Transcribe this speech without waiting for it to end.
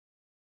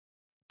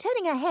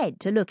Turning her head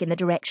to look in the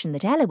direction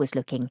that Ella was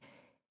looking,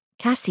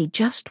 Cassie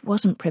just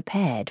wasn't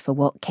prepared for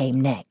what came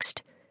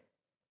next.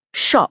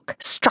 Shock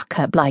struck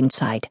her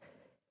blindside.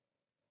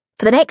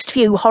 For the next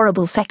few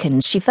horrible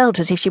seconds, she felt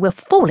as if she were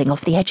falling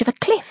off the edge of a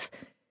cliff.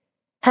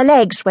 Her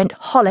legs went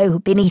hollow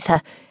beneath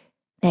her,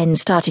 then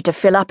started to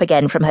fill up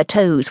again from her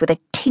toes with a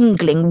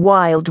tingling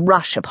wild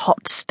rush of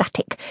hot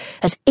static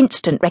as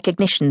instant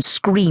recognition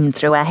screamed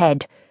through her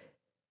head.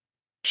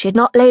 She had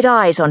not laid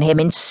eyes on him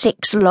in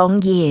 6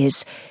 long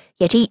years,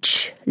 yet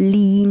each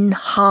lean,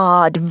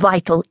 hard,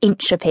 vital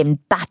inch of him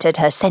battered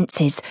her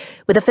senses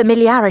with a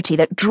familiarity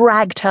that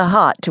dragged her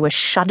heart to a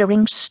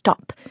shuddering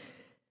stop.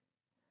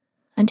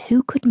 And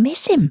who could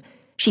miss him?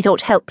 She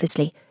thought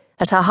helplessly,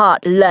 as her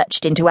heart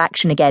lurched into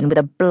action again with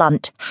a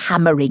blunt,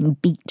 hammering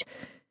beat.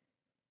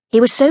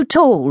 He was so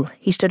tall,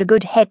 he stood a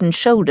good head and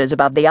shoulders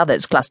above the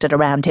others clustered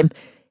around him,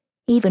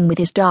 even with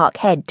his dark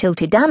head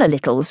tilted down a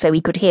little so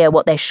he could hear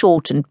what their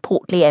short and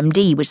portly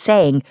MD was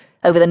saying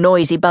over the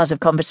noisy buzz of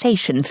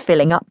conversation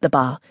filling up the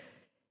bar.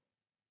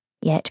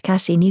 Yet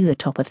Cassie knew the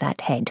top of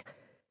that head.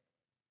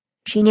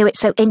 She knew it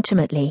so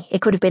intimately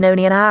it could have been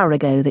only an hour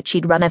ago that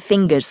she'd run her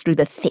fingers through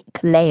the thick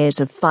layers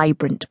of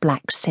vibrant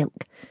black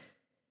silk.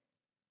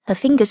 Her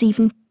fingers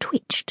even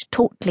twitched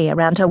tautly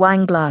around her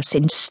wineglass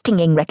in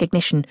stinging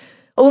recognition,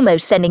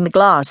 almost sending the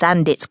glass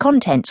and its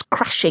contents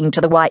crashing to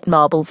the white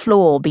marble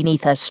floor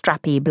beneath her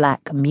strappy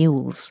black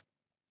mules.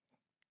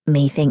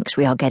 "Methinks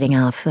we are getting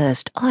our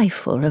first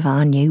eyeful of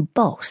our new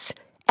boss,"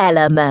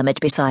 Ella murmured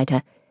beside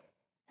her.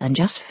 "And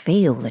just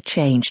feel the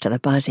change to the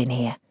buzz in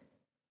here."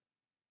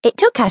 It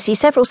took Cassie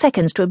several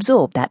seconds to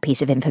absorb that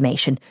piece of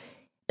information,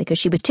 because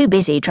she was too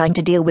busy trying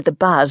to deal with the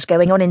buzz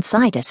going on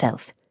inside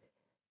herself.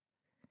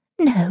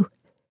 "No,"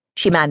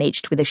 she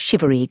managed with a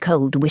shivery,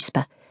 cold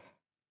whisper.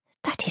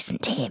 "That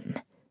isn't him."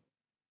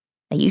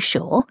 "Are you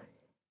sure?"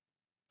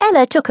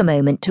 Ella took a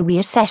moment to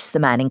reassess the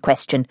man in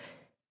question,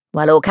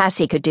 while all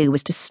Cassie could do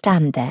was to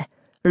stand there,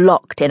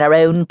 locked in her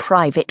own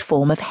private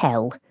form of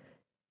hell.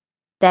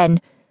 Then,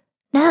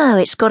 "No,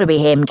 it's got to be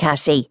him,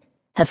 Cassie,"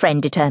 her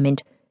friend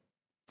determined.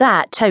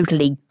 "That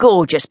totally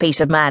gorgeous piece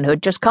of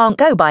manhood just can't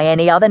go by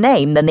any other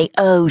name than the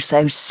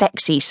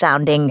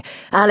oh-so-sexy-sounding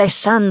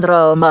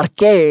Alessandro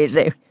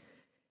Marchese."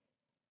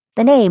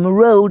 The name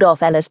rolled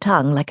off Ella's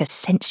tongue like a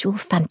sensual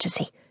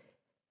fantasy.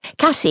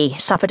 Cassie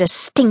suffered a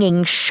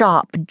stinging,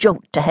 sharp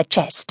jolt to her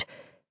chest.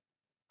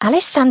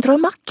 Alessandro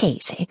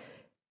Marchese?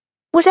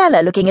 Was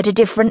Ella looking at a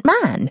different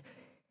man?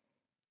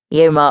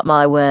 "You mark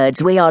my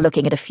words, we are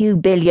looking at a few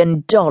 $1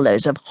 billion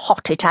of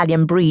hot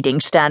Italian breeding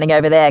standing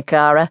over there,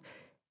 Cara,"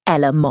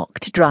 Ella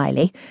mocked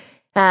dryly.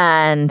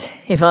 "And,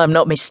 if I'm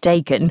not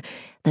mistaken,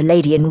 the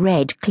lady in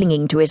red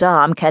clinging to his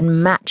arm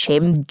can match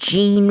him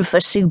gene for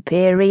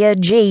superior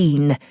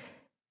gene."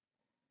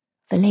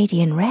 The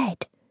lady in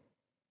red?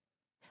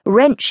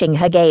 Wrenching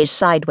her gaze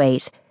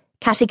sideways,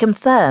 Cassie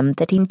confirmed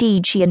that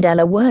indeed she and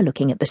Ella were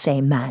looking at the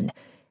same man,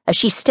 as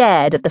she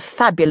stared at the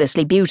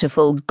fabulously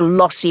beautiful,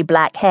 glossy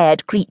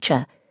black-haired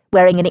creature,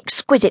 wearing an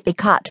exquisitely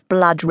cut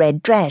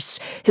blood-red dress,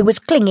 who was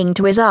clinging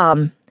to his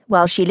arm,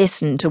 while she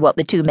listened to what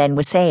the two men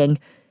were saying.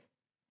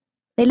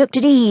 They looked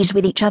at ease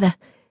with each other.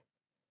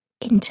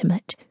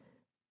 Intimate.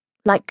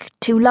 Like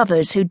two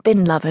lovers who'd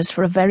been lovers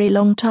for a very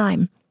long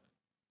time.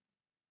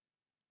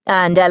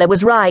 And Ella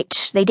was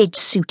right, they did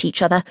suit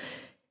each other,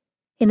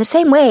 in the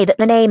same way that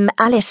the name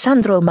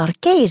Alessandro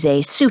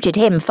Marchese suited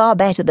him far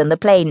better than the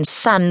plain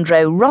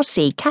Sandro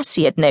Rossi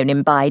Cassie had known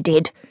him by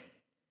did.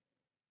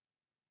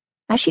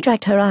 As she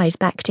dragged her eyes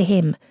back to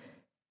him,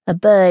 a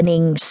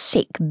burning,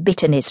 sick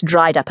bitterness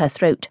dried up her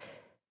throat,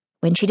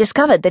 when she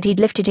discovered that he'd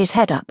lifted his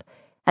head up,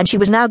 and she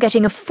was now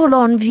getting a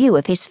full-on view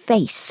of his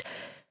face,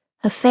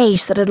 a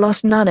face that had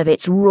lost none of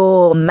its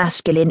raw,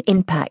 masculine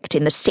impact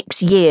in the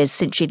 6 years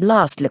since she'd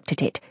last looked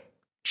at it,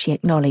 she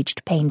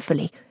acknowledged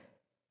painfully.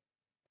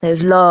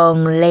 Those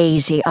long,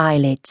 lazy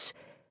eyelids,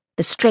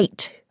 the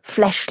straight,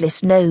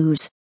 fleshless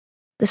nose,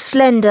 the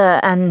slender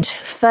and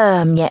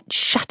firm yet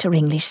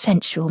shatteringly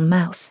sensual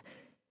mouth.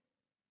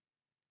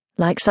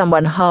 Like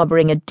someone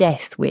harbouring a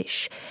death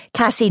wish,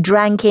 Cassie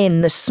drank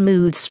in the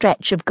smooth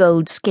stretch of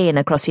gold skin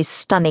across his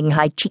stunning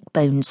high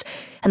cheekbones,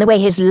 and the way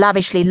his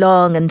lavishly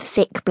long and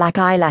thick black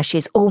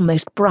eyelashes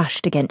almost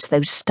brushed against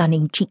those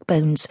stunning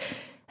cheekbones,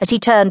 as he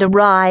turned a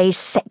wry,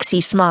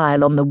 sexy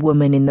smile on the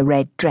woman in the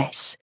red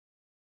dress.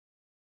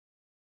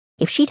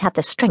 If she'd had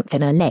the strength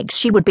in her legs,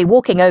 she would be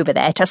walking over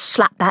there to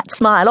slap that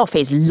smile off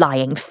his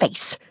lying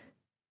face.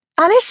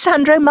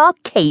 Alessandro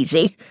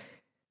Marchese?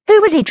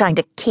 Who was he trying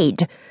to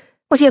kid?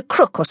 Was he a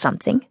crook or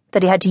something,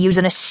 that he had to use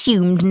an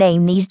assumed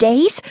name these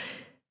days?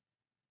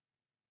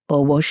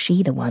 Or was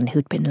she the one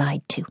who'd been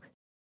lied to?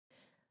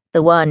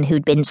 The one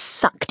who'd been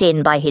sucked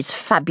in by his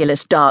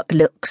fabulous dark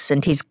looks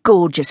and his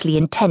gorgeously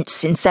intense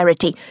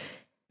sincerity?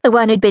 The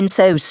one who'd been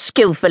so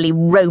skillfully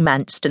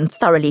romanced and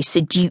thoroughly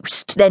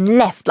seduced, then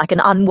left like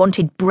an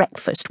unwanted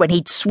breakfast when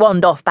he'd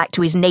swanned off back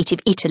to his native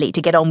Italy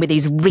to get on with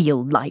his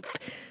real life?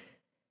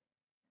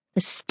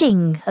 The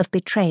sting of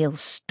betrayal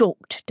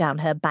stalked down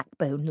her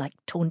backbone like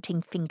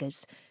taunting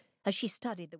fingers as she studied the